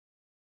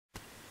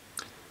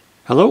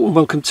Hello and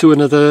welcome to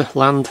another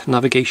land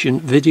navigation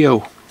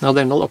video. Now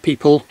then, a lot of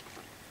people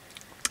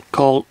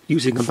call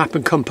using a map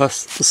and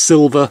compass the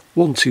silver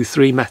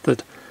 123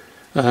 method.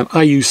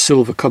 I use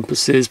silver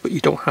compasses, but you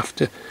don't have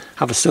to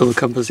have a silver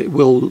compass. It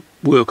will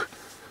work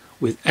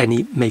with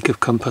any make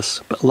of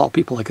compass, but a lot of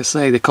people, like I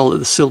say, they call it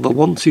the silver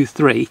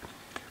 123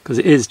 because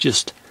it is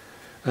just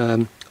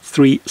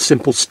 3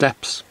 simple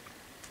steps.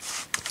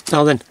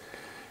 Now then,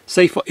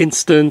 say for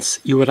instance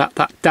you were at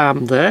that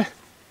dam there,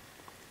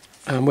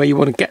 and where you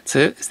want to get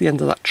to is the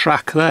end of that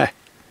track there.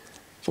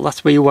 So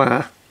that's where you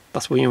are,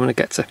 that's where you want to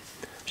get to.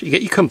 So you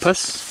get your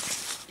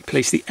compass, you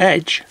place the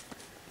edge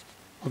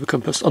of the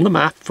compass on the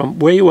map from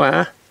where you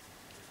are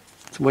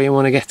to where you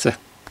want to get to,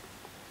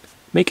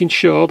 making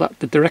sure that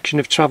the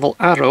direction of travel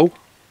arrow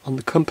on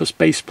the compass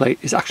base plate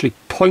is actually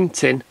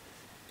pointing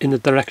in the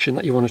direction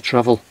that you want to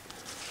travel.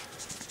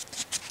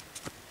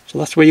 So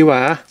that's where you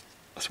are,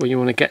 that's where you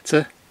want to get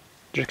to,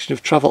 direction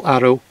of travel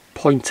arrow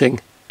pointing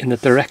in the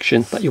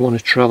direction that you want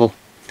to travel.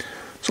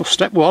 So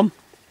step 1,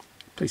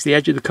 place the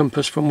edge of the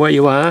compass from where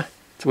you are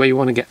to where you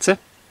want to get to.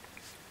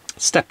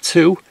 Step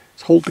 2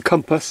 is hold the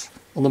compass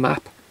on the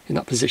map in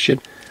that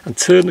position and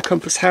turn the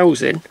compass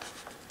housing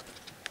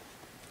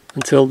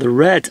until the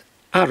red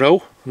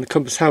arrow on the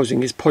compass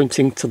housing is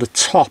pointing to the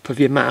top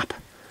of your map,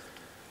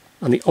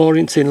 and the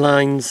orienting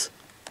lines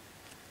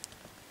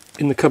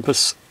in the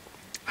compass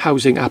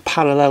housing are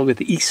parallel with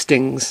the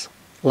eastings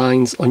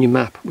lines on your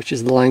map, which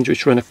is the lines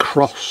which run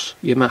across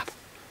your map.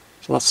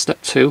 So that's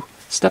step 2.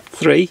 Step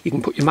 3, you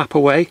can put your map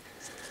away,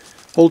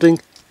 holding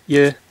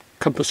your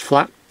compass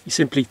flat. You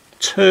simply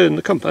turn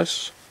the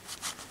compass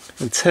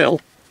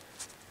until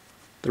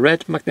the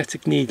red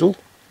magnetic needle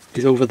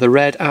is over the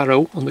red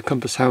arrow on the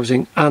compass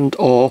housing, and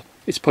or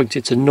it's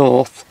pointed to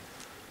north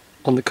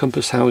on the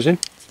compass housing.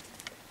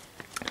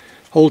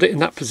 Hold it in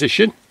that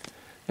position.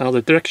 Now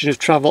the direction of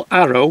travel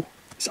arrow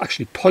is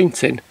actually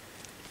pointing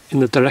in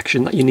the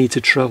direction that you need to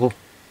travel,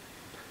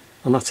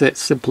 and that's it,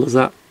 simple as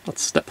that.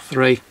 That's step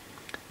 3.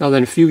 Now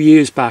then, a few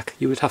years back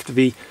you would have to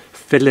be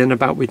fiddling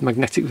about with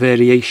magnetic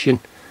variation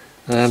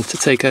to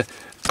take a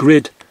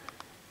grid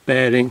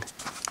bearing,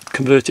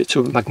 convert it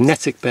to a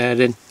magnetic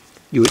bearing.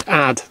 You would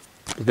add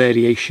the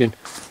variation,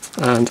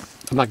 and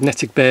a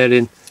magnetic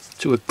bearing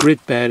to a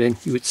grid bearing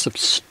you would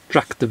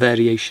subtract the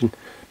variation.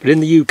 But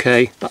in the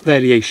UK that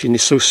variation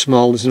is so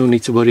small there's no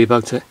need to worry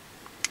about it,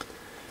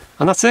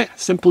 and that's it,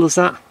 simple as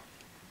that.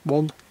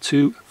 1,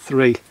 2,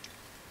 3.